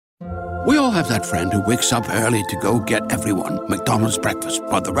We all have that friend who wakes up early to go get everyone McDonald's breakfast,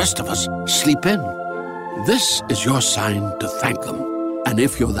 while the rest of us sleep in. This is your sign to thank them. And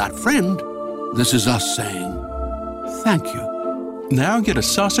if you're that friend, this is us saying thank you. Now get a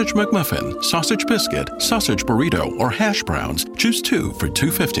sausage McMuffin, sausage biscuit, sausage burrito, or hash browns. Choose 2 for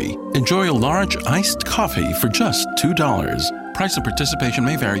 $2.50. Enjoy a large iced coffee for just $2. Price and participation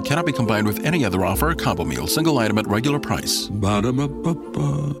may vary. Cannot be combined with any other offer or combo meal. Single item at regular price.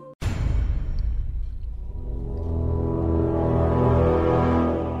 Ba-da-ba-ba-ba.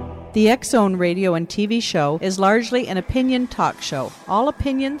 The X-Zone radio and TV show is largely an opinion talk show. All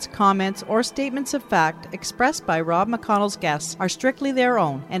opinions, comments, or statements of fact expressed by Rob McConnell's guests are strictly their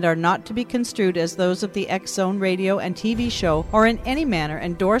own and are not to be construed as those of the X-Zone radio and TV show or in any manner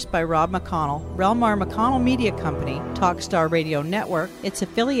endorsed by Rob McConnell, Relmar McConnell Media Company, Talkstar Radio Network, its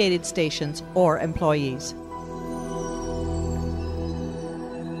affiliated stations, or employees.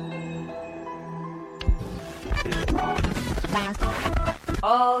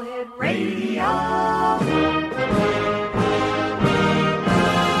 All Hit Radio.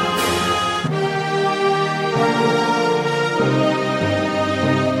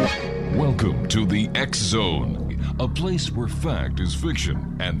 Welcome to the X Zone, a place where fact is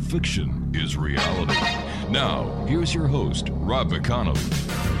fiction and fiction is reality. Now, here's your host, Rob McConnell.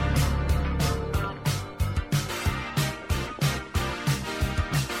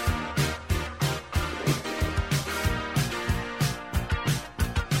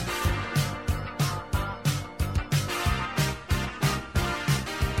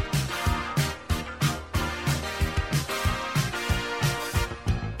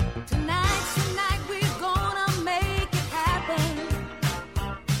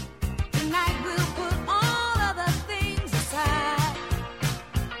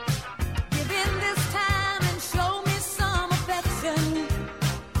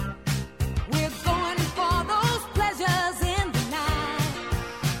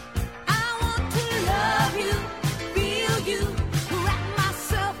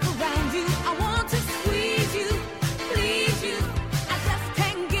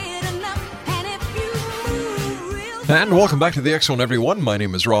 And welcome back to the X-Zone, everyone. My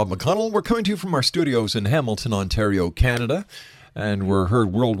name is Rob McConnell. We're coming to you from our studios in Hamilton, Ontario, Canada. And we're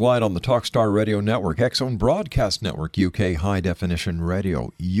heard worldwide on the Talkstar Radio Network, X-Zone Broadcast Network, UK High Definition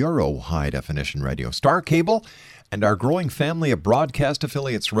Radio, Euro High Definition Radio, Star Cable, and our growing family of broadcast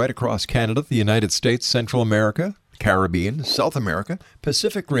affiliates right across Canada, the United States, Central America, Caribbean, South America,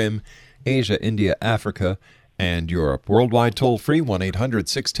 Pacific Rim, Asia, India, Africa, and Europe. Worldwide toll-free,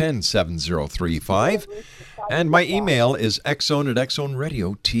 1-800-610-7035. And my email is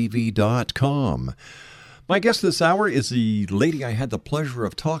xzone@xzoneradiotv.com. My guest this hour is the lady I had the pleasure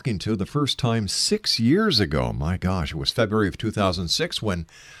of talking to the first time 6 years ago. My gosh, it was February of 2006 when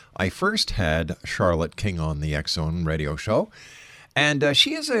I first had Charlotte King on the X-Zone radio show. And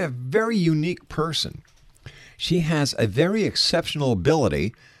she is a very unique person. She has a very exceptional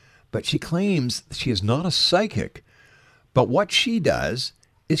ability, but she claims she is not a psychic. But what she does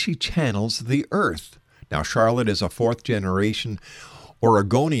is she channels the earth. Now, Charlotte is a fourth-generation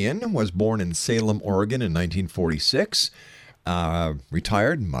Oregonian, was born in Salem, Oregon in 1946,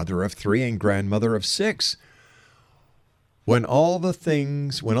 retired, mother of 3 and grandmother of 6. When all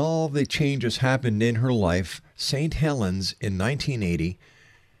the changes happened in her life, St. Helens in 1980,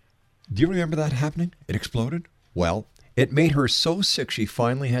 do you remember that happening? It exploded? Well, it made her so sick she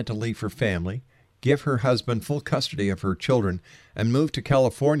finally had to leave her family, give her husband full custody of her children, and move to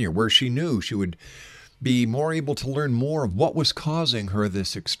California, where she knew she would be more able to learn more of what was causing her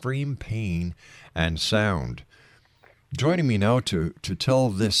this extreme pain and sound. Joining me now to tell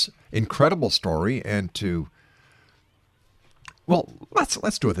this incredible story and to, well,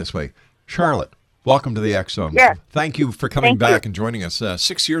 let's do it this way. Charlotte, welcome to the X-Zone. Yeah. Thank you for coming back and joining us.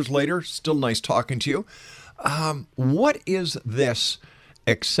 6 years later, still nice talking to you. What is this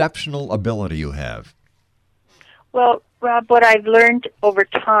exceptional ability you have? Well, Rob, what I've learned over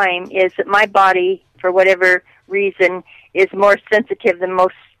time is that my body, for whatever reason, is more sensitive than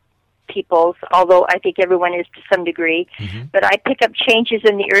most people's, although I think everyone is to some degree. Mm-hmm. But I pick up changes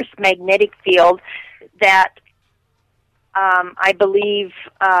in the Earth's magnetic field that I believe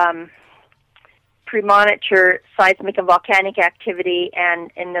premonitor seismic and volcanic activity,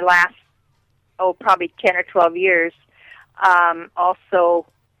 and in the last, probably 10 or 12 years, also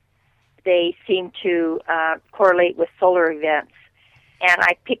they seem to correlate with solar events. And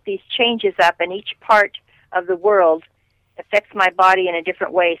I pick these changes up, and each part of the world affects my body in a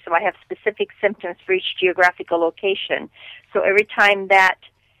different way. So I have specific symptoms for each geographical location. So every time that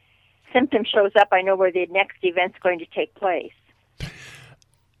symptom shows up, I know where the next event's going to take place.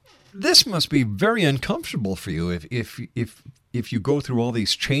 This must be very uncomfortable for you if you go through all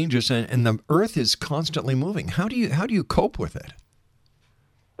these changes and the earth is constantly moving. How do you cope with it?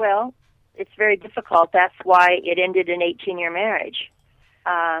 Well, it's very difficult. That's why it ended an 18-year marriage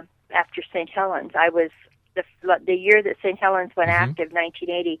after St. Helens. I was the year that St. Helens went active,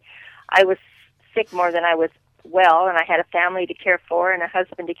 1980. I was sick more than I was well, and I had a family to care for and a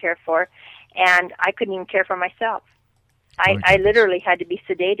husband to care for, and I couldn't even care for myself. I literally had to be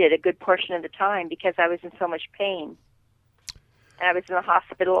sedated a good portion of the time because I was in so much pain. And I was in the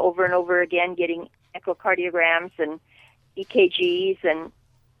hospital over and over again getting echocardiograms and EKGs and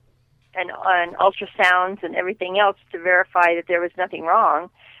ultrasounds and everything else to verify that there was nothing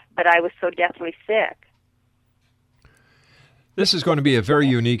wrong, but I was so deathly sick. This is going to be a very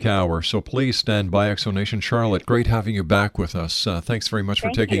unique hour, so please stand by, Exonation. Charlotte, great having you back with us. Thanks very much for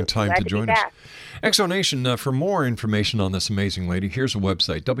taking time to join us. Exonation, for more information on this amazing lady, here's a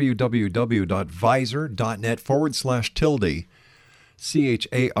website, www.visor.net/tilde,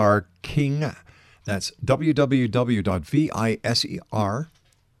 CHAR King. That's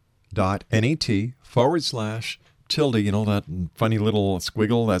www.viser.net/tilde. You know that funny little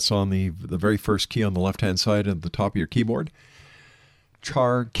squiggle that's on the very first key on the left-hand side at the top of your keyboard?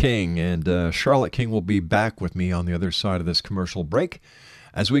 Char King, and Charlotte King will be back with me on the other side of this commercial break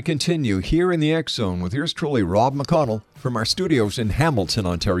as we continue here in the X Zone with yours truly, Rob McConnell, from our studios in Hamilton,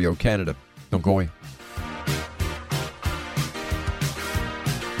 Ontario, Canada. Don't go away.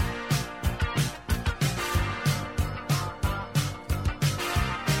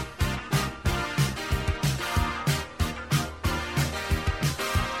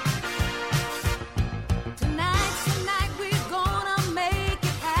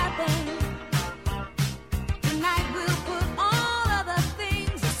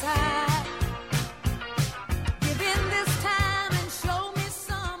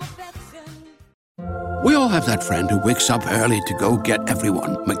 We all have that friend who wakes up early to go get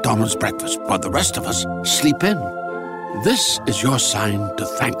everyone McDonald's breakfast, while the rest of us sleep in. This is your sign to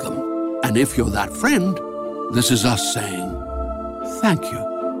thank them. And if you're that friend, this is us saying thank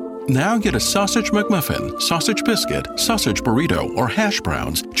you. Now get a sausage McMuffin, sausage biscuit, sausage burrito, or hash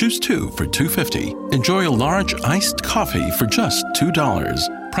browns. Choose 2 for $2.50. Enjoy a large iced coffee for just $2.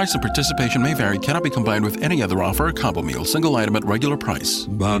 Price and participation may vary. Cannot be combined with any other offer or combo meal. Single item at regular price.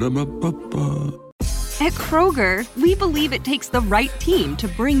 Ba-da-ba-ba-ba. At Kroger, we believe it takes the right team to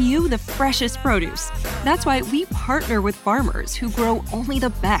bring you the freshest produce. That's why we partner with farmers who grow only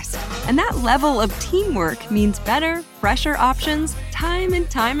the best. And that level of teamwork means better, fresher options time and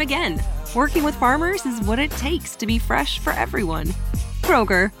time again. Working with farmers is what it takes to be fresh for everyone.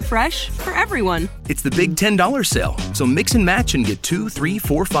 Kroger, fresh for everyone. It's the big $10 sale, so mix and match and get 2, 3,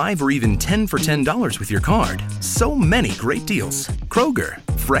 4, 5, or even 10 for $10 with your card. So many great deals. Kroger,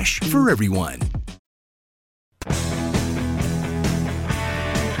 fresh for everyone.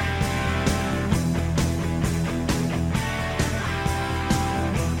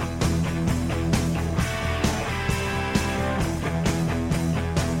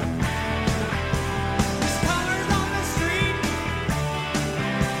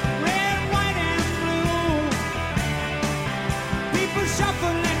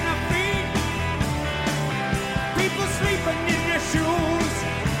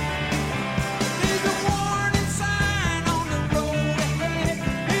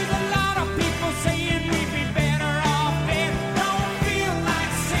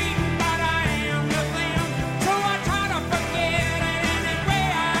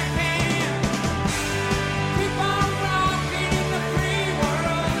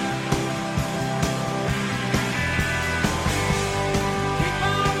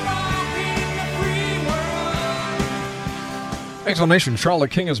 Exclamation, Charlotte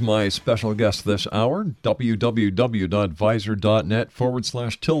King is my special guest this hour.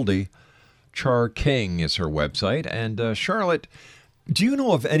 www.visor.net/tilde. Char King is her website. And Charlotte, do you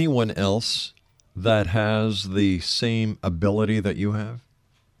know of anyone else that has the same ability that you have?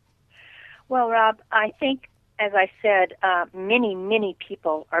 Well, Rob, I think, as I said, many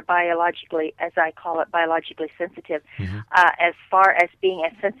people are biologically, as I call it, biologically sensitive. Mm-hmm. As far as being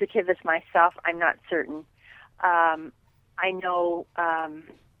as sensitive as myself, I'm not certain. I know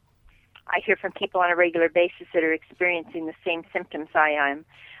I hear from people on a regular basis that are experiencing the same symptoms I am,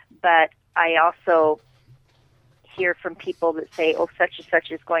 but I also hear from people that say, oh, such and such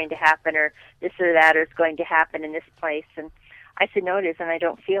is going to happen, or this or that is going to happen in this place. And I said, no, it isn't. I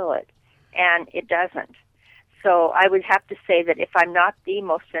don't feel it. And it doesn't. So I would have to say that if I'm not the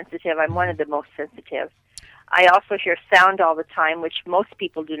most sensitive, I'm one of the most sensitive. I also hear sound all the time, which most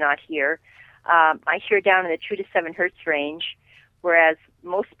people do not hear. I hear down in the 2 to 7 hertz range, whereas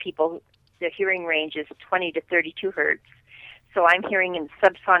most people people, the hearing range is 20 to 32 hertz. So I'm hearing in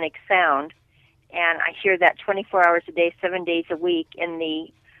subsonic sound, and I hear that 24 hours a day, 7 days a week in the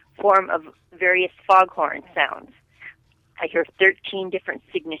form of various foghorn sounds. I hear 13 different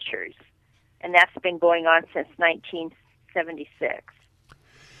signatures, and that's been going on since 1976.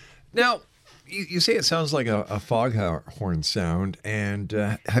 Now, you say it sounds like a foghorn sound, and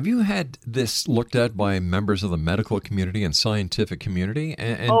have you had this looked at by members of the medical community and scientific community?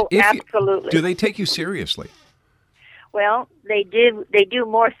 And absolutely. Do they take you seriously? Well, they do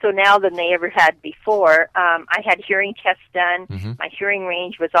more so now than they ever had before. I had hearing tests done. Mm-hmm. My hearing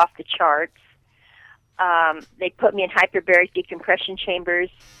range was off the charts. They put me in hyperbaric decompression chambers.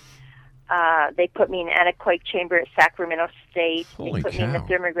 They put me in an anechoic chamber at Sacramento State. Holy they put cow. me in the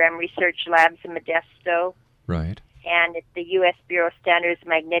thermogram research labs in Modesto. Right. And at the U.S. Bureau of Standards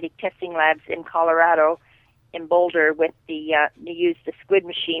Magnetic Testing Labs in Colorado, in Boulder, with they use the squid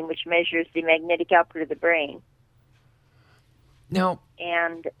machine, which measures the magnetic output of the brain. Now,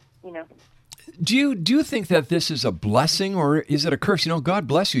 and do you think that this is a blessing or is it a curse? God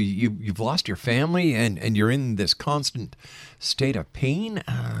bless you. You've lost your family and you're in this constant state of pain.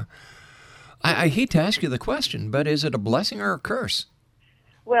 I hate to ask you the question, but is it a blessing or a curse?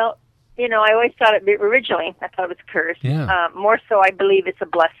 Well, I always thought originally I thought it was a curse. Yeah. More so, I believe it's a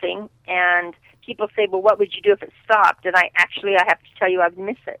blessing. And people say, "Well, what would you do if it stopped?" And I have to tell you, I'd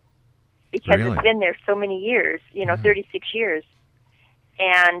miss it because Really? It's been there so many years. 36 years.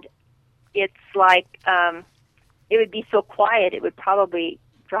 And it's like it would be so quiet, it would probably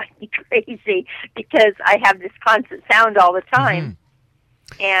drive me crazy because I have this constant sound all the time.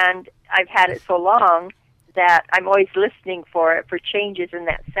 Mm-hmm. And I've had it so long that I'm always listening for changes in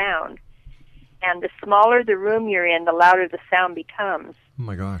that sound. And the smaller the room you're in, the louder the sound becomes. Oh,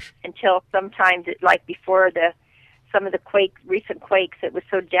 my gosh. Until sometimes, like before some of the recent quakes, it was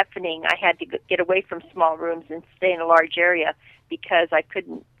so deafening, I had to get away from small rooms and stay in a large area because I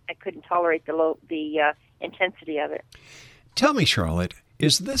couldn't tolerate the intensity of it. Tell me, Charlotte,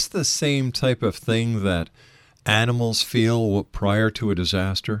 is this the same type of thing that animals feel prior to a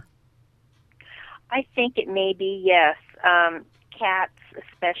disaster? I think it may be, yes. Cats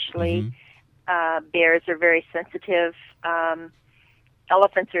especially. Mm-hmm. Bears are very sensitive.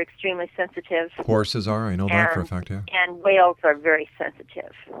 Elephants are extremely sensitive. Horses are, I know that for a fact, yeah. And whales are very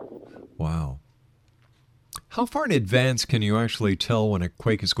sensitive. Wow. How far in advance can you actually tell when a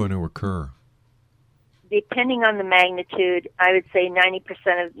quake is going to occur? Depending on the magnitude, I would say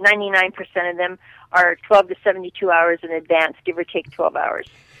 99% of them are 12 to 72 hours in advance, give or take 12 hours.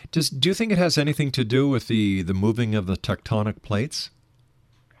 Do you think it has anything to do with the moving of the tectonic plates?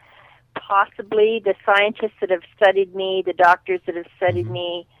 Possibly. The scientists that have studied me, the doctors that have studied mm-hmm.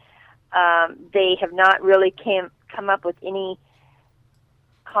 me, they have not really come up with any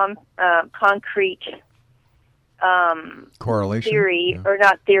concrete correlation theory, or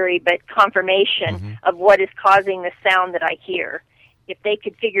not theory, but confirmation mm-hmm. of what is causing the sound that I hear. If they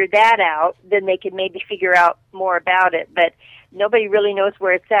could figure that out, then they could maybe figure out more about it, but nobody really knows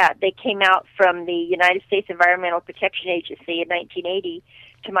where it's at. They came out from the United States Environmental Protection Agency in 1980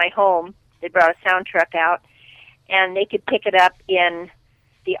 to my home. They brought a sound truck out, and they could pick it up in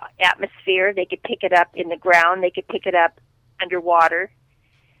the atmosphere, they could pick it up in the ground, they could pick it up underwater.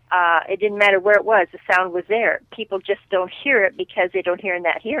 It didn't matter where it was; the sound was there. People just don't hear it because they don't hear in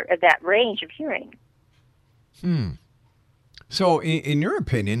that range of hearing. So, in your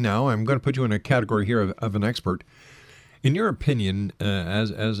opinion, now I'm going to put you in a category here of an expert. In your opinion, as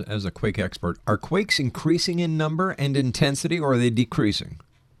a quake expert, are quakes increasing in number and intensity, or are they decreasing?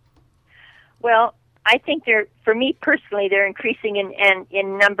 Well, I think for me personally, they're increasing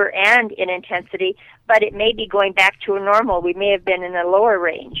in number and in intensity, but it may be going back to a normal. We may have been in a lower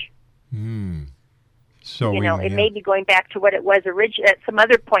range. So it may be going back to what it was at some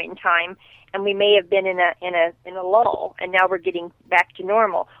other point in time, and we may have been in a lull, and now we're getting back to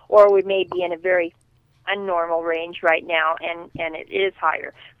normal, or we may be in a very unnormal range right now, and it is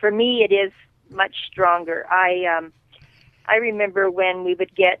higher. For me, it is much stronger. I remember when we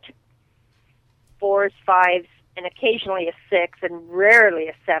would get 4s, 5s, and occasionally a 6, and rarely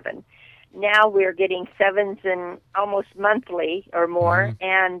a 7. Now we're getting 7s and almost monthly or more, mm-hmm.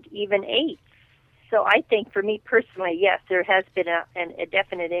 and even 8s. So I think for me personally, yes, there has been a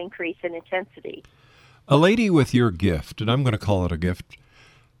definite increase in intensity. A lady with your gift, and I'm going to call it a gift,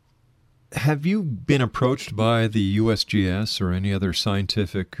 have you been approached by the USGS or any other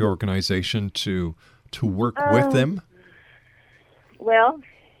scientific organization to work with them? Well,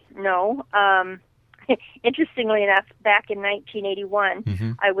 no. Interestingly enough, back in 1981,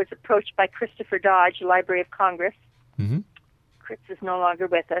 mm-hmm. I was approached by Christopher Dodge, Library of Congress. Mm-hmm. Chris is no longer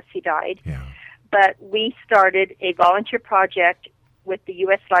with us. He died. Yeah. But we started a volunteer project with the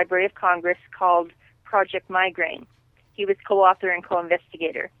U.S. Library of Congress called Project Migraine. He was co-author and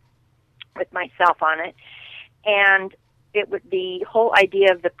co-investigator with myself on it. And the whole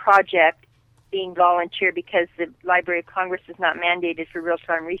idea of the project being volunteer, because the Library of Congress is not mandated for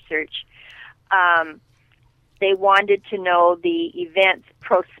real-time research, they wanted to know the events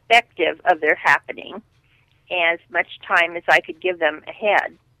prospective of their happening as much time as I could give them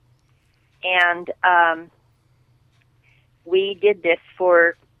ahead. And we did this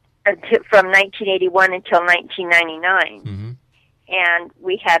from 1981 until 1999. Mm-hmm. And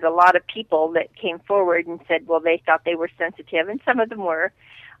we had a lot of people that came forward and said, well, they thought they were sensitive, and some of them were.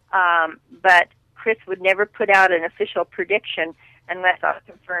 But Chris would never put out an official prediction unless I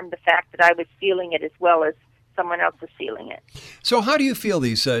confirmed the fact that I was feeling it as well as someone else was feeling it. So how do you feel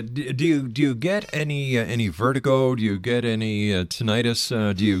these? Do you get any vertigo? Do you get any tinnitus?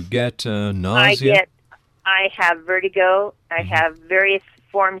 Do you get nausea? I have vertigo. I have various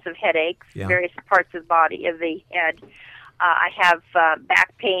forms of headaches, various parts of the body, of the head. I have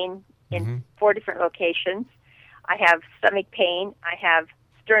back pain in 4 different locations. I have stomach pain. I have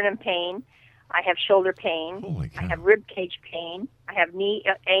sternum pain. I have shoulder pain. I have rib cage pain. I have knee,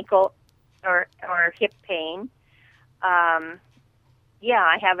 ankle, or hip pain. I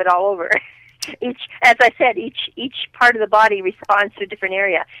have it all over. As I said, each part of the body responds to a different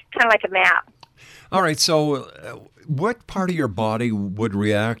area, kind of like a map. All right, so what part of your body would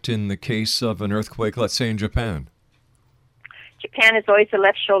react in the case of an earthquake, let's say in Japan? Japan is always the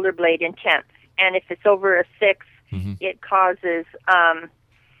left shoulder blade intense, and if it's over a 6, it causes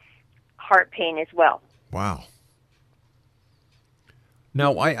heart pain as well. Wow.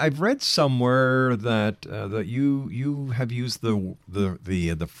 Now, I've read somewhere that you have used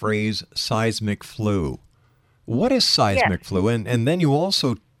the phrase seismic flu. What is seismic flu? And then you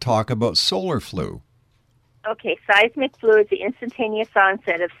also talk about solar flu. Okay, seismic flu is the instantaneous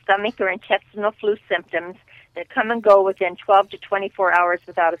onset of stomach or intestinal flu symptoms that come and go within 12 to 24 hours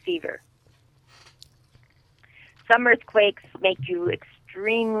without a fever. Some earthquakes make you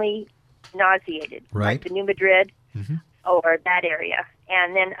extremely nauseated, like the New Madrid or that area,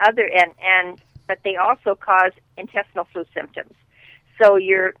 and then but they also cause intestinal flu symptoms. So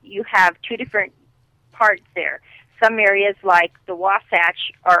you have 2 different parts there. Some areas like the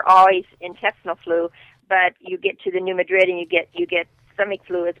Wasatch are always intestinal flu, but you get to the New Madrid and you get stomach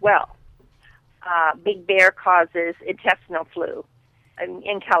flu as well. Big Bear causes intestinal flu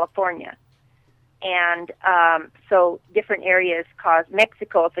in California. And so different areas cause,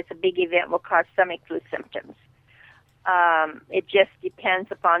 Mexico, if it's a big event, will cause stomach flu symptoms. It just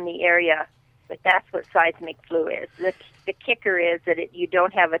depends upon the area, but that's what seismic flu is. The kicker is that you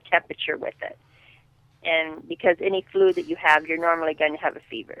don't have a temperature with it. And because any flu that you have, you're normally going to have a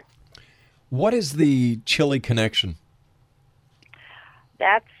fever. What is the chilly connection?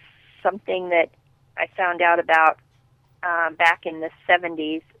 That's something that I found out about back in the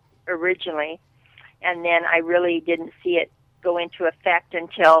 70s originally, and then I really didn't see it go into effect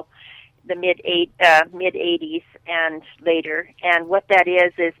until the mid-80s and later. And what that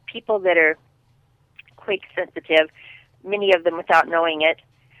is people that are quake sensitive, many of them without knowing it,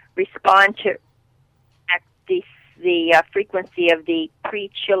 respond to the frequency of the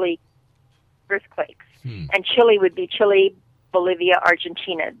pre-Chile earthquakes. And Chile would be Chile, Bolivia,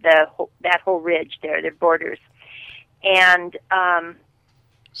 Argentina, that whole ridge there, their borders. And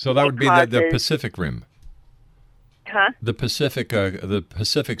so that would be the Pacific Rim. Huh? The Pacific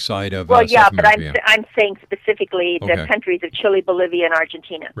side of South America. But I'm saying specifically the countries of Chile, Bolivia, and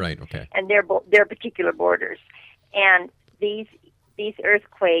Argentina. Right. Okay. And their particular borders. And these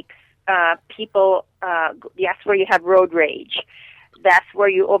earthquakes, people, that's where you have road rage. That's where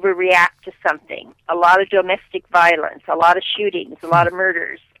you overreact to something. A lot of domestic violence, a lot of shootings, a lot of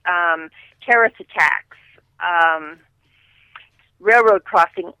murders, terrorist attacks, railroad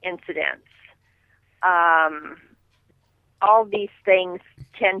crossing incidents. All these things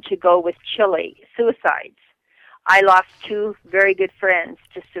tend to go with Chile. Suicides. I lost 2 very good friends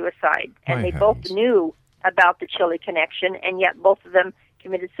to suicide, and they both knew about the Chile connection, and yet both of them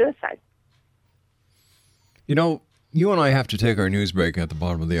committed suicide. You know, you and I have to take our news break at the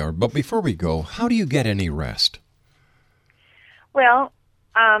bottom of the hour, but before we go, how do you get any rest? Well,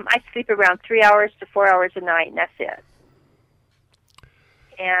 I sleep around 3 hours to 4 hours a night, and that's it.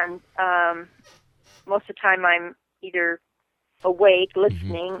 And most of the time I'm either awake,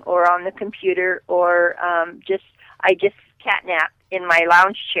 listening, or on the computer, or I just catnap in my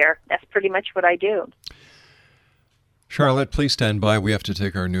lounge chair. That's pretty much what I do. Charlotte, please stand by. We have to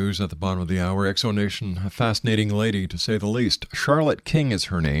take our news at the bottom of the hour. Exonation, a fascinating lady, to say the least. Charlotte King is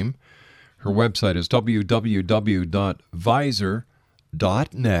her name. Her website is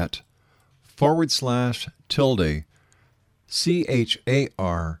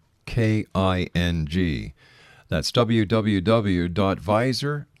That's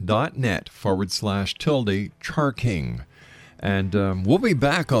www.visor.net/charking. And we'll be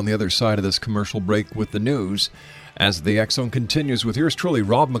back on the other side of this commercial break with the news as the X Zone continues with yours truly,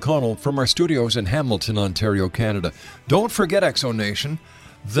 Rob McConnell, from our studios in Hamilton, Ontario, Canada. Don't forget, X Zone Nation,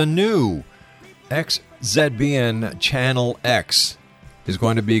 the new XZBN Channel X is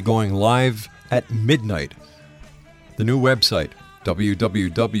going to be going live at midnight. The new website,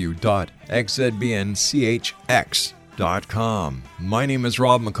 www.xzbnchx.com. My name is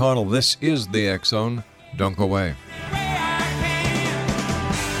Rob McConnell. This is the X Zone. Don't go away.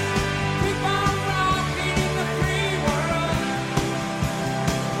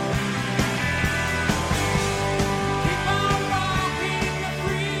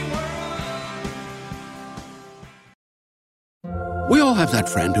 We all have that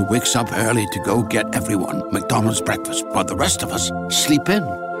friend who wakes up early to go get everyone McDonald's breakfast, while the rest of us sleep in.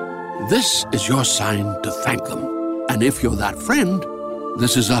 This is your sign to thank them. And if you're that friend,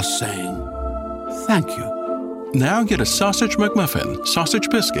 this is us saying thank you. Now get a sausage McMuffin, sausage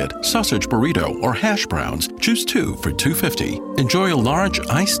biscuit, sausage burrito, or hash browns. Choose 2 for $2.50. Enjoy a large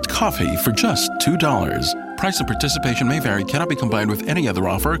iced coffee for just $2. Price and participation may vary. Cannot be combined with any other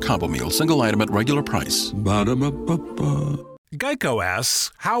offer or combo meal. Single item at regular price. Ba-da-ba-ba-ba. Geico asks,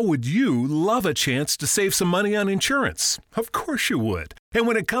 how would you love a chance to save some money on insurance? Of course you would. And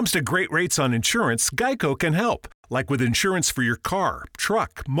when it comes to great rates on insurance, Geico can help. Like with insurance for your car,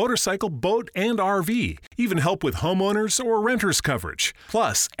 truck, motorcycle, boat, and RV. Even help with homeowners or renters coverage.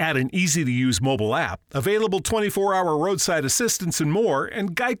 Plus, add an easy-to-use mobile app, available 24-hour roadside assistance and more,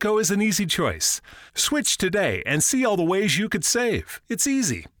 and Geico is an easy choice. Switch today and see all the ways you could save. It's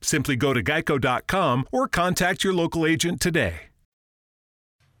easy. Simply go to geico.com or contact your local agent today.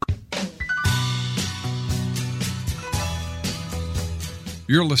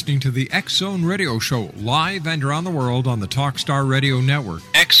 You're listening to the X Zone Radio Show, live and around the world on the Talkstar Radio Network,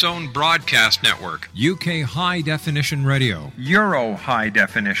 X Zone Broadcast Network, UK High Definition Radio, Euro High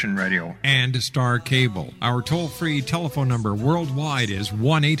Definition Radio, and Star Cable. Our toll-free telephone number worldwide is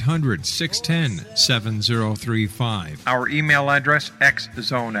 1-800-610-7035. Our email address,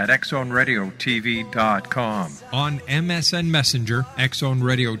 xzone@xzoneradiotv.com. On MSN Messenger,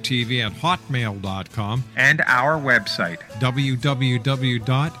 xzoneradiotv@hotmail.com, and our website, www.xzoneradiotv.com.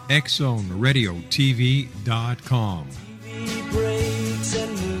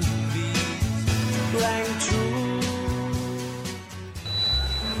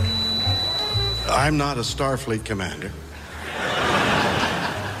 I'm not a Starfleet commander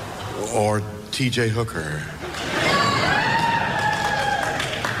or T.J. Hooker.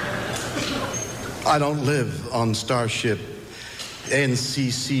 I don't live on Starship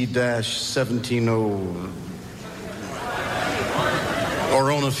NCC-170 or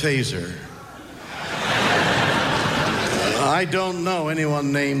own a phaser. I don't know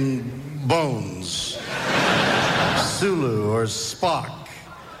anyone named Bones, Sulu, or Spock.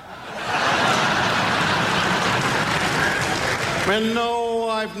 And no,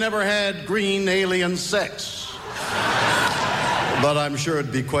 I've never had green alien sex. But I'm sure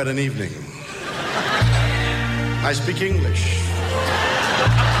it'd be quite an evening. I speak English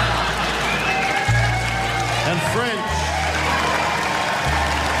and French.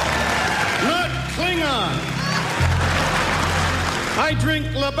 Klingon. I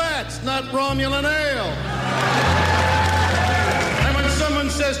drink Labatt's, not Romulan ale. And when someone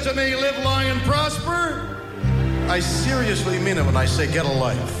says to me, live long and prosper, I seriously mean it when I say get a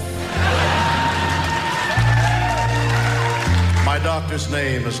life. My doctor's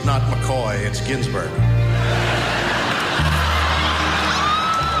name is not McCoy, it's Ginsburg.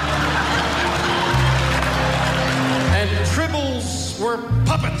 And tribbles were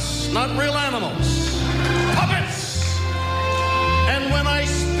puppets, not real animals. Puppets! And when I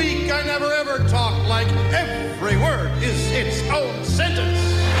speak, I never ever talk like every word is its own sentence.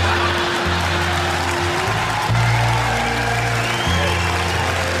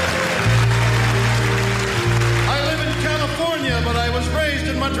 I live in California, but I was raised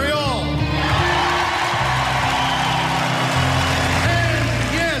in Montreal. And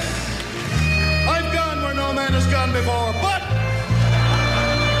yes, I've gone where no man has gone before, but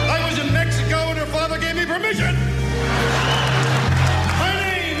in Mexico and her father gave me permission. My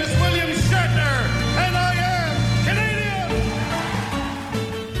name is William Shatner, and I am Canadian.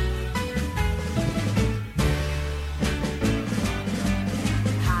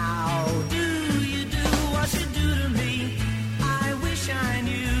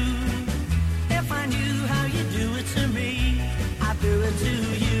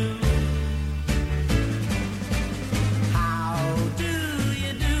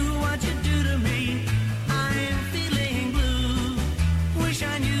 wish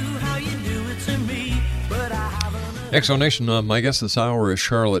I knew how you do it to me, but I haven't. Exonation, my guest this hour is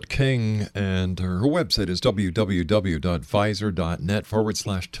Charlotte King, and her website is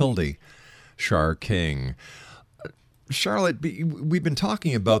www.pfizer.net/tilde Char King. Charlotte, we've been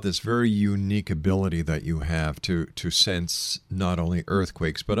talking about this very unique ability that you have to sense not only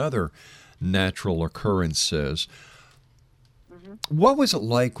earthquakes but other natural occurrences. Mm-hmm. What was it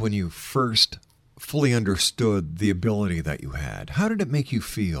like when you first fully understood the ability that you had? How did it make you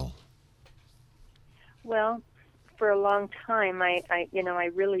feel? Well, for a long time, I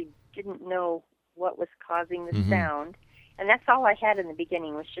really didn't know what was causing the sound, and that's all I had in the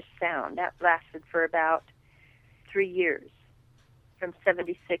beginning was just sound. That lasted for about 3 years, from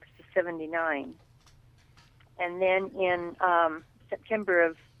 76 to 79, and then in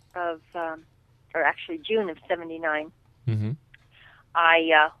September or actually June of 79,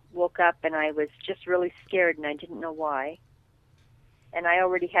 I woke up and I was just really scared, and I didn't know why. And I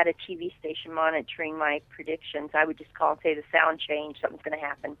already had a TV station monitoring my predictions. I would just call and say the sound changed, something's going to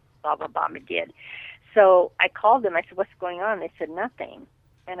happen, blah, blah, blah, it did. So I called them. I said, what's going on? They said, nothing.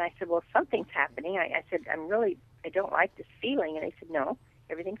 And I said, well, something's happening. I said, I don't like this feeling. And they said, no,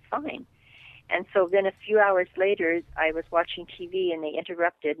 everything's fine. And so then a few hours later, I was watching TV, and they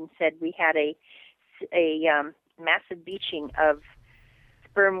interrupted and said we had a massive beaching of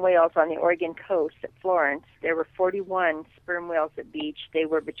sperm whales on the Oregon coast at Florence. There were 41 sperm whales at beach. They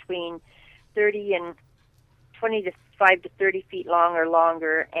were between 25 to 30 feet long or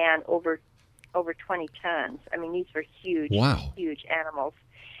longer, and over 20 tons. I mean, these were huge, huge animals.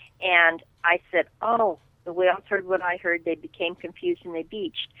 And I said, oh, the whales heard what I heard. They became confused, and they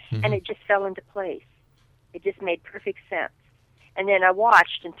beached. And it just fell into place. It just made perfect sense. And then I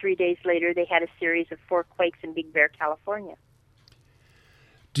watched, and 3 days later, they had a series of 4 quakes in Big Bear, California.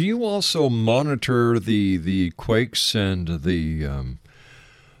 Do you also monitor the quakes and the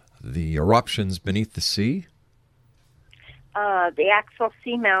eruptions beneath the sea? The Axel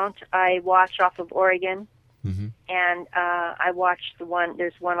Seamount I watch off of Oregon, and I watch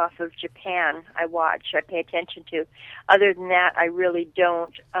there's one off of Japan I pay attention to. Other than that, I really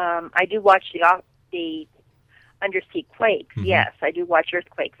don't. I do watch the undersea quakes, yes, I do watch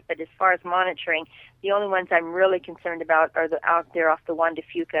earthquakes, but as far as monitoring, the only ones I'm really concerned about are out there off the Juan de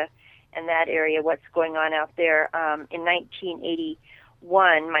Fuca and that area, what's going on out there. In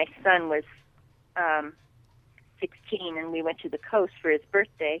 1981, my son was 16, and we went to the coast for his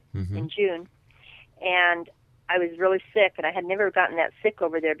birthday in June, and I was really sick, and I had never gotten that sick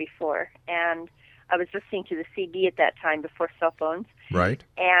over there before, and I was listening to the CB at that time before cell phones. Right.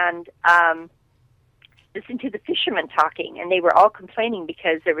 And listened to the fishermen talking, and they were all complaining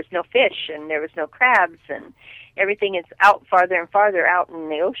because there was no fish and there was no crabs, and everything is out farther and farther out in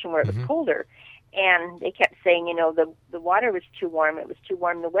the ocean where it was colder. And they kept saying, the water was too warm. It was too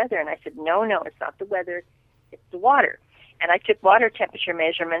warm, the weather. And I said, no, it's not the weather, it's the water. And I took water temperature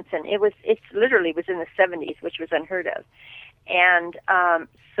measurements, and it literally was in the 70s, which was unheard of. And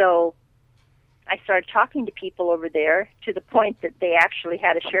so I started talking to people over there to the point that they actually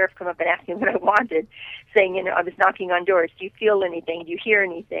had a sheriff come up and ask me what I wanted, saying, I was knocking on doors. Do you feel anything? Do you hear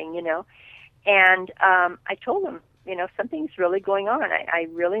anything? And I told them, something's really going on. I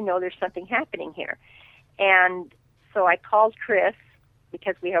really know there's something happening here. And so I called Chris,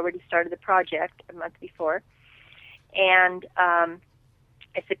 because we already started the project a month before. And I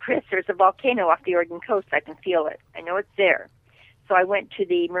said, Chris, there's a volcano off the Oregon coast. I can feel it. I know it's there. So I went to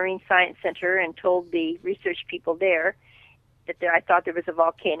the Marine Science Center and told the research people there that I thought there was a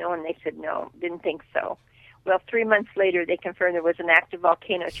volcano, and they said no, didn't think so. Well, 3 months later, they confirmed there was an active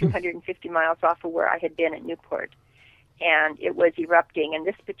volcano 250 miles off of where I had been at Newport, and it was erupting. And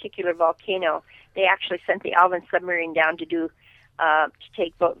this particular volcano, they actually sent the Alvin submarine down to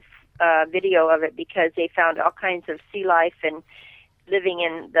take video of it, because they found all kinds of sea life and living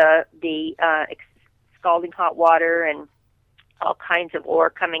in the scalding hot water and all kinds of ore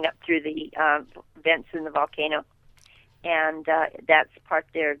coming up through the vents in the volcano. And that's part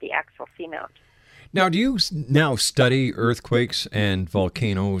there of the Axel Seamount. Now, do you now study earthquakes and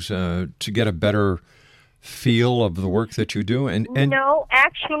volcanoes to get a better feel of the work that you do? And no,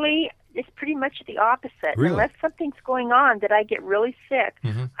 actually, it's pretty much the opposite. Really? Unless something's going on that I get really sick,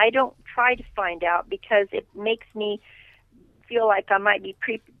 I don't try to find out, because it makes me feel like I might be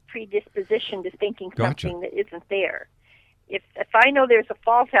predispositioned to thinking something that isn't there. If I know there's a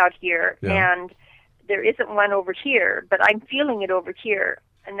fault out here and there isn't one over here, but I'm feeling it over here,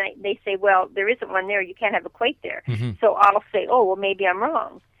 and they say, well, there isn't one there, you can't have a quake there. So I'll say, oh, well, maybe I'm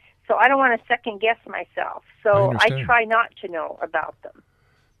wrong. So I don't want to second guess myself. So I try not to know about them.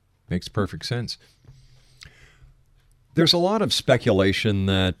 Makes perfect sense. There's a lot of speculation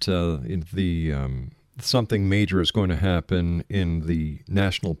that something major is going to happen in the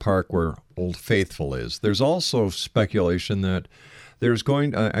national park where Old Faithful is. There's also speculation that there's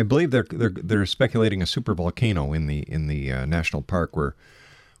going. I believe they're speculating a super volcano in the national park where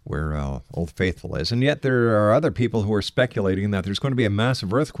Old Faithful is, and yet there are other people who are speculating that there's going to be a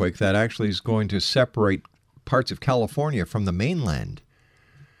massive earthquake that actually is going to separate parts of California from the mainland.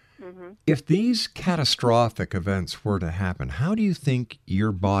 Mm-hmm. If these catastrophic events were to happen, how do you think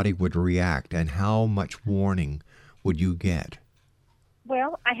your body would react, and how much warning would you get?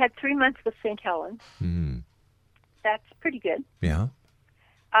 Well, I had 3 months with St. Helens. Mm. That's pretty good. Yeah.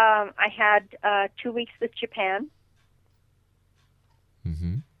 I had 2 weeks with Japan.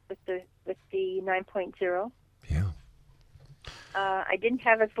 Mm-hmm. With the 9.0. Yeah. I didn't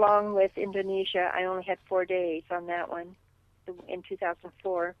have as long with Indonesia. I only had 4 days on that one in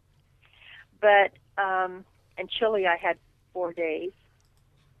 2004. But in Chile, I had 4 days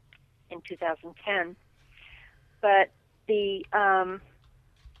in 2010. But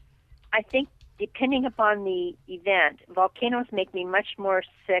I think depending upon the event, volcanoes make me much more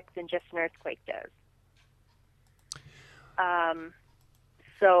sick than just an earthquake does.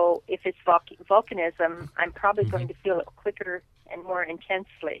 So if it's volcanism, I'm probably going to feel it quicker and more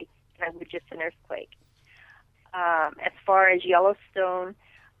intensely than I would just an earthquake. As far as Yellowstone,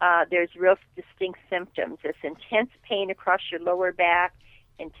 there's real distinct symptoms. This intense pain across your lower back,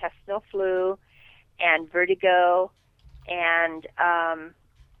 intestinal flu, and vertigo. And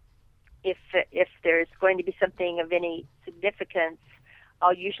if there's going to be something of any significance,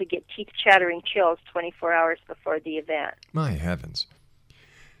 I'll usually get teeth-chattering chills 24 hours before the event. My heavens.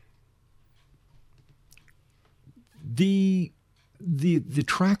 The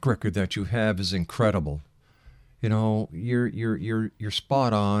track record that you have is incredible. You know, you're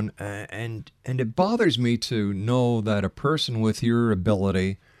spot on, and it bothers me to know that a person with your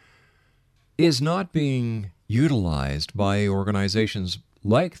ability is not being utilized by organizations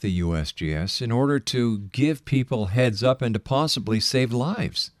like the USGS in order to give people heads up and to possibly save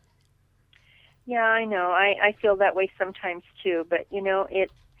lives. Yeah, I know. I feel that way sometimes too, but you know,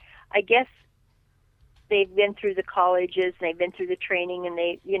 I guess they've been through the colleges, and they've been through the training, and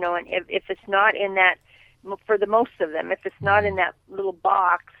and if it's not in that, for the most of them, if it's not in that little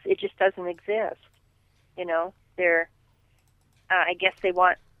box, it just doesn't exist. You know, I guess they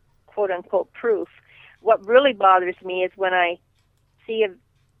want quote unquote proof. What really bothers me is when I see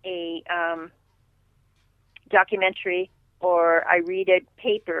a documentary or I read a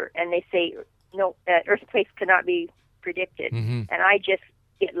paper and they say, no, earthquakes cannot be predicted. Mm-hmm. And I just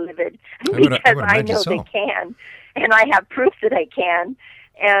get livid because I know they can. And I have proof that I can.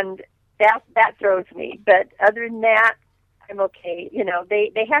 And that throws me. But other than that, I'm okay. You know,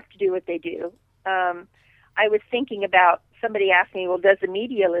 they have to do what they do. I was thinking about, somebody asked me, well, does the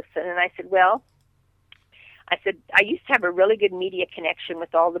media listen? And I said, I used to have a really good media connection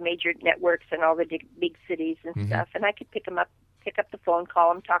with all the major networks and all the big cities and mm-hmm. stuff, and I could pick up the phone,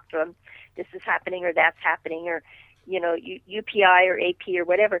 call them, talk to them. This is happening, or that's happening, or UPI or AP or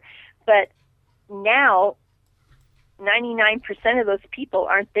whatever. But now, 99% of those people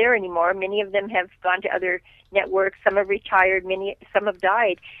aren't there anymore. Many of them have gone to other networks. Some have retired. Some have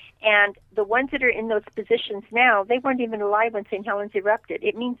died. And the ones that are in those positions now, they weren't even alive when St. Helens erupted.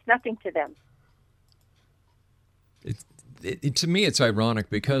 It means nothing to them. To me, it's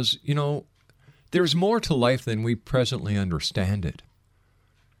ironic because, there's more to life than we presently understand it.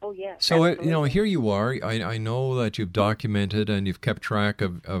 Oh, yeah. So, here you are. I know that you've documented and you've kept track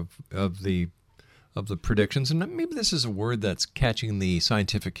of the predictions. And maybe this is a word that's catching the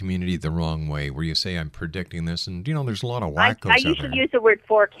scientific community the wrong way, where you say, I'm predicting this. And, there's a lot of wackos out there. I usually use the word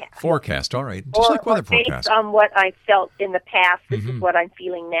forecast. Forecast, all right. Just like weather forecast. Based on what I felt in the past, this mm-hmm. is what I'm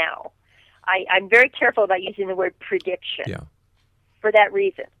feeling now. I'm very careful about using the word prediction for that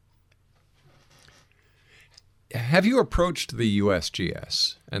reason. Have you approached the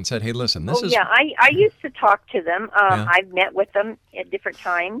USGS and said, hey, listen, this is... Yeah, I used to talk to them. I've met with them at different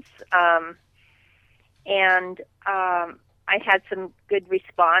times. And I had some good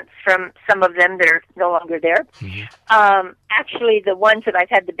response from some of them that are no longer there. Mm-hmm. Actually, the ones that I've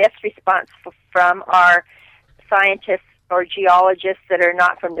had the best response from are scientists or geologists that are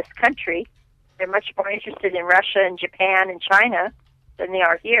not from this country. They're much more interested in Russia and Japan and China than they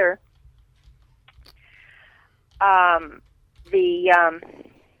are here.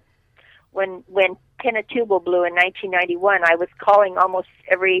 When Pinatubo blew in 1991, I was calling almost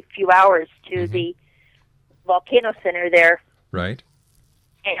every few hours to mm-hmm. the volcano center there, right,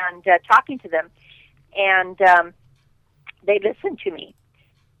 and talking to them, and they listened to me.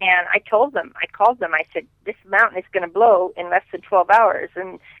 And I called them, I said, this mountain is going to blow in less than 12 hours.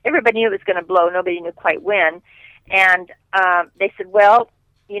 And everybody knew it was going to blow. Nobody knew quite when. And they said, well,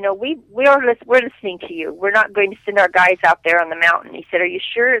 you know, we're listening to you. We're not going to send our guys out there on the mountain. He said, are you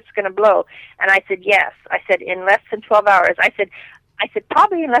sure it's going to blow? And I said, yes. I said, in less than 12 hours. I said,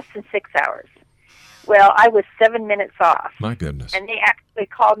 probably in less than 6 hours. Well, I was 7 minutes off. My goodness. And they actually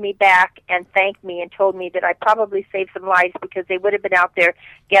called me back and thanked me and told me that I probably saved some lives because they would have been out there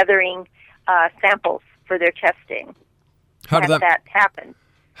gathering samples for their testing. How did that happen?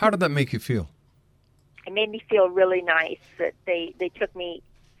 How did that make you feel? It made me feel really nice that they took me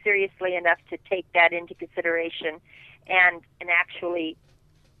seriously enough to take that into consideration and actually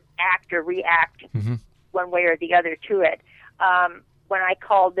act or react one way or the other to it. When I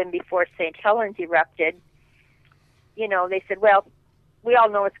called them before St. Helens erupted, you know, they said, well, we all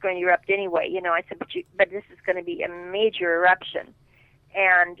know it's going to erupt anyway. You know, I said, but this is going to be a major eruption.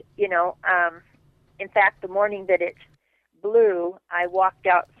 And, you know, in fact, the morning that it blew, I walked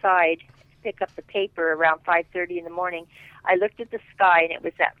outside to pick up the paper around 5:30 in the morning. I looked at the sky, and it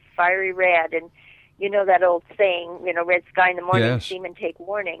was that fiery red. And you know that old saying, you know, red sky in the morning, yes. Seamen take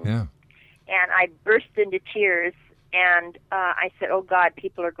warning. Yeah. And I burst into tears. And I said, oh, God,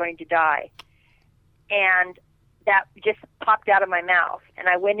 people are going to die. And that just popped out of my mouth. And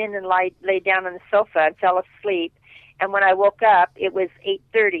I went in and lay down on the sofa and fell asleep. And when I woke up, it was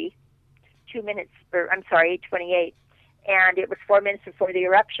 8:30, 8:28. And it was 4 minutes before the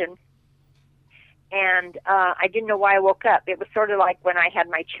eruption. And I didn't know why I woke up. It was sort of like when I had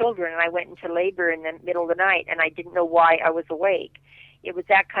my children and I went into labor in the middle of the night and I didn't know why I was awake. It was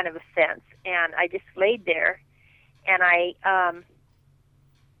that kind of a sense. And I just laid there. And I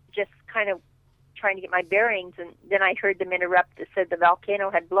just kind of trying to get my bearings, and then I heard them interrupt that said the volcano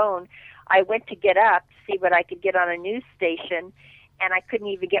had blown. I went to get up to see what I could get on a news station, and I couldn't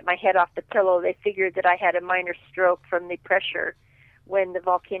even get my head off the pillow. They figured that I had a minor stroke from the pressure when the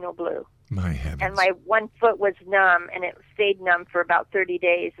volcano blew. My heavens. And my one foot was numb, and it stayed numb for about 30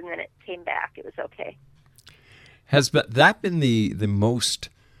 days, and then it came back. It was okay. Has that been the most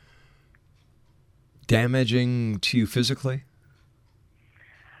damaging to you physically?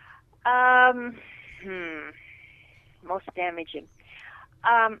 Most damaging.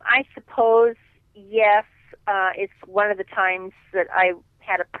 I suppose, yes. It's one of the times that I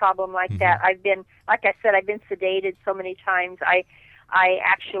had a problem like that. I've been, like I said, I've been sedated so many times. I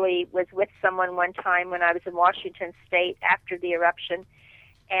actually was with someone one time when I was in Washington State after the eruption,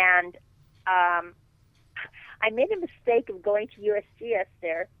 and I made a mistake of going to USGS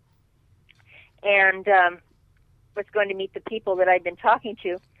there, and was going to meet the people that I'd been talking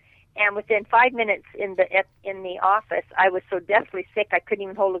to. And within 5 minutes in the office, I was so deathly sick I couldn't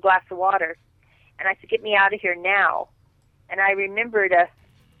even hold a glass of water. And I said, "Get me out of here now." And I remembered a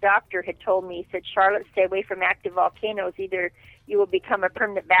doctor had told me, he said, "Charlotte, stay away from active volcanoes. Either you will become a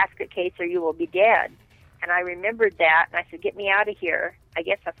permanent basket case or you will be dead." And I remembered that, and I said, "Get me out of here." I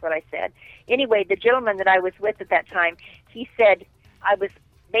guess that's what I said. Anyway, the gentleman that I was with at that time, he said I was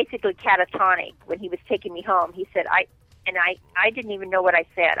basically catatonic when he was taking me home. He said, I didn't even know what I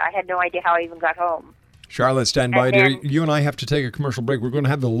said. I had no idea how I even got home. Charlotte, stand by, dear. You and I have to take a commercial break. We're going to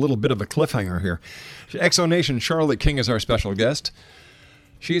have a little bit of a cliffhanger here. Exonation, Charlotte King is our special guest.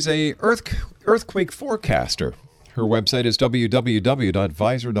 She's a earthquake forecaster. Her website is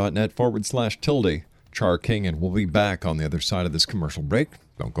www.visor.net/tilde. Char King, and we'll be back on the other side of this commercial break.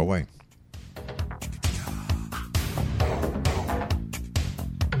 Don't go away.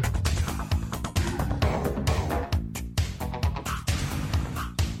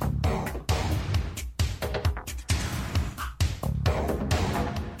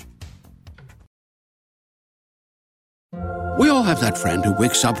 We all have that friend who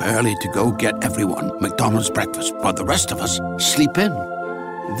wakes up early to go get everyone McDonald's breakfast, while the rest of us sleep in.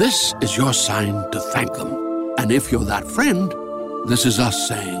 This is your sign to thank them. And if you're that friend, this is us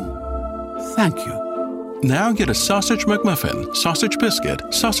saying thank you. Now get a sausage McMuffin, sausage biscuit,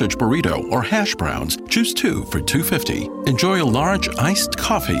 sausage burrito, or hash browns. Choose 2 for $2.50. Enjoy a large iced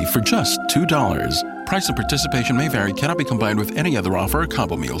coffee for just $2. Price and participation may vary. Cannot be combined with any other offer or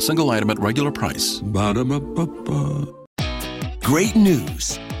combo meal. Single item at regular price. Ba-da-ba-ba-ba. Great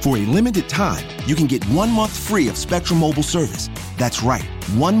news. For a limited time, you can get 1 month free of Spectrum Mobile service. That's right,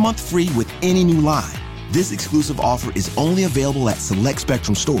 1 month free with any new line. This exclusive offer is only available at select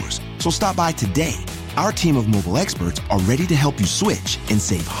Spectrum stores, so stop by today. Our team of mobile experts are ready to help you switch and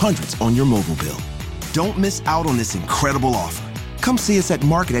save hundreds on your mobile bill. Don't miss out on this incredible offer. Come see us at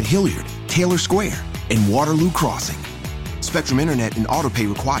Market at Hilliard, Taylor Square, and Waterloo Crossing. Spectrum Internet and autopay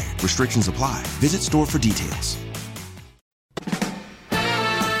required. Restrictions apply. Visit store for details.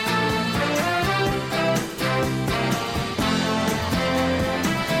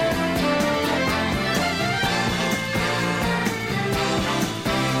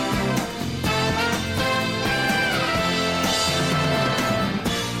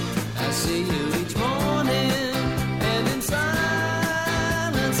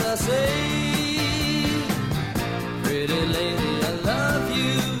 I say, pretty lady, I love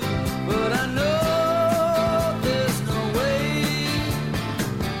you, but I know there's no way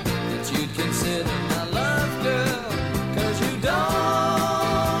that you'd consider my love, girl, 'cause you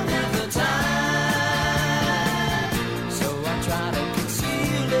don't have the time. So I try to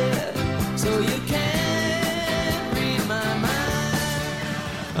conceal it so you can't read my mind.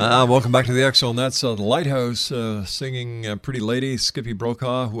 Welcome back to the X Zone. That's the Lighthouse singing Pretty Lady, Skippy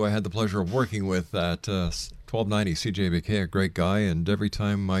Brokaw, who I had the pleasure of working with at 1290 CJBK, a great guy. And every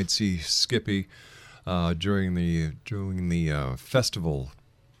time I'd see Skippy during the festival,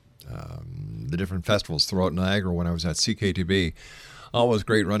 the different festivals throughout Niagara when I was at CKTB, always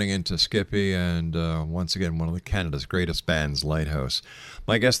great running into Skippy, and once again, one of Canada's greatest bands, Lighthouse.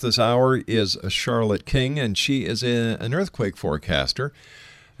 My guest this hour is Charlotte King, and she is an earthquake forecaster.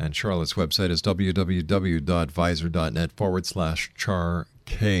 And Charlotte's website is www.visor.net/Char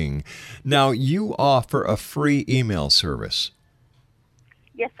King. Now, you offer a free email service.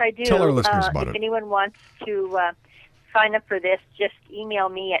 Yes, I do. Tell our listeners about if it. anyone wants to sign up for this, just email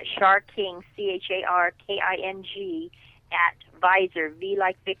me at charking, CHARKING, at Visor, V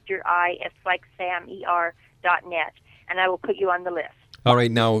like Victor, I, S like Sam, ER.net, and I will put you on the list. All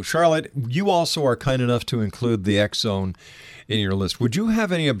right. Now, Charlotte, you also are kind enough to include the X Zone in your list. Would you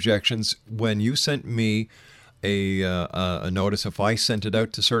have any objections when you sent me a notice if I sent it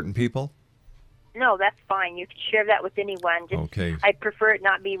out to certain people? No, that's fine. You can share that with anyone. Just, okay. I prefer it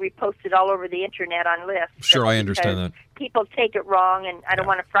not be reposted all over the internet on lists. Sure, I understand that. People take it wrong, and I don't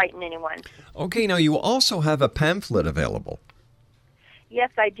want to frighten anyone. Okay, now you also have a pamphlet available. Yes,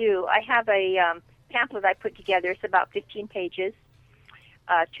 I do. I have a pamphlet I put together. It's about 15 pages,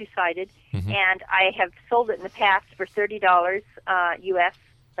 two-sided, and I have sold it in the past for $30 U.S.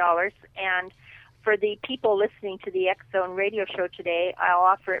 dollars, and for the people listening to the X Zone radio show today, I'll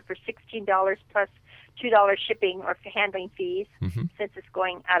offer it for $16 plus $2 shipping or handling fees, since it's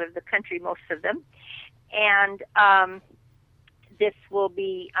going out of the country, most of them. And this will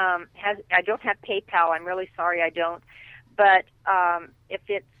be, I don't have PayPal. I'm really sorry I don't. But if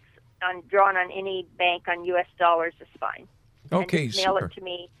it's drawn on any bank on U.S. dollars, it's fine. Okay, and just mail it to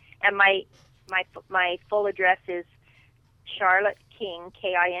me. And my full address is Charlotte King,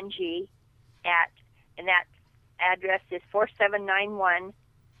 King, and that address is 4791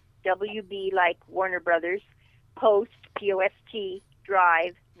 WB like Warner Brothers, Post, P-O-S-T,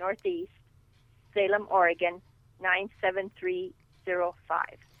 Drive, Northeast, Salem, Oregon, 97305.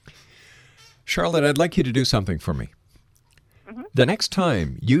 Charlotte, I'd like you to do something for me. The next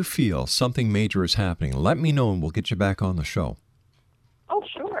time you feel something major is happening, let me know and we'll get you back on the show. Oh,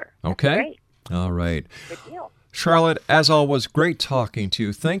 sure. Okay? Great. All right. Good deal. Charlotte, as always, great talking to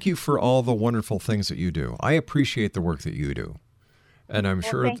you. Thank you for all the wonderful things that you do. I appreciate the work that you do. And I'm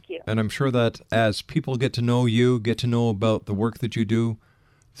sure thank you. And I'm sure that as people get to know you, get to know about the work that you do,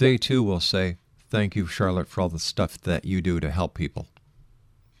 they too will say, thank you, Charlotte, for all the stuff that you do to help people.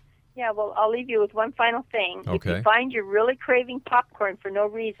 Yeah, well, I'll leave you with one final thing. Okay. If you find you're really craving popcorn for no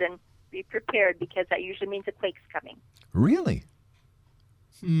reason, be prepared, because that usually means a quake's coming. Really?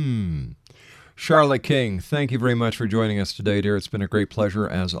 Charlotte King, thank you very much for joining us today, dear. It's been a great pleasure,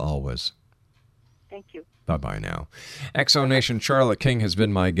 as always. Thank you. Bye-bye now. Exo Nation, Charlotte King has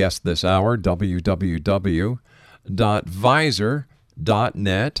been my guest this hour.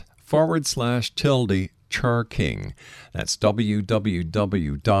 www.visor.net/Char King. That's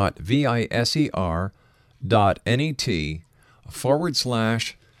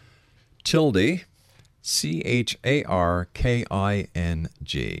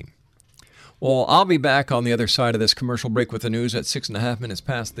Well, I'll be back on the other side of this commercial break with the news at 6.5 minutes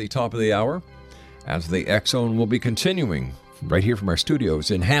past the top of the hour, as the X Zone will be continuing right here from our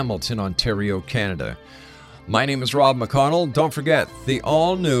studios in Hamilton, Ontario, Canada. My name is Rob McConnell. Don't forget, the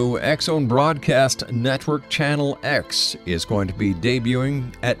all-new X Zone Broadcast Network Channel X is going to be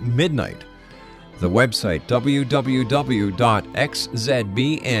debuting at midnight. The website,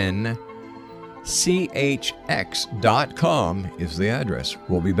 www.xzbnchx.com, is the address.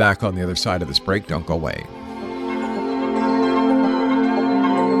 We'll be back on the other side of this break. Don't go away.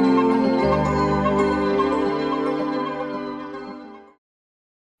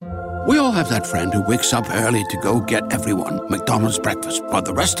 We all have that friend who wakes up early to go get everyone McDonald's breakfast, while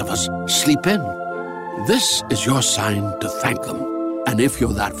the rest of us sleep in. This is your sign to thank them. And if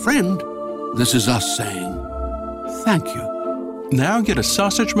you're that friend, this is us saying thank you. Now get a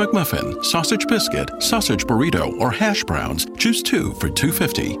sausage McMuffin, sausage biscuit, sausage burrito, or hash browns. Choose 2 for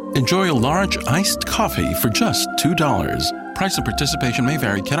 $2.50. Enjoy a large iced coffee for just $2. Price and participation may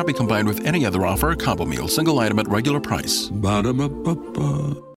vary. Cannot be combined with any other offer or combo meal. Single item at regular price. Ba-da-ba-ba-ba.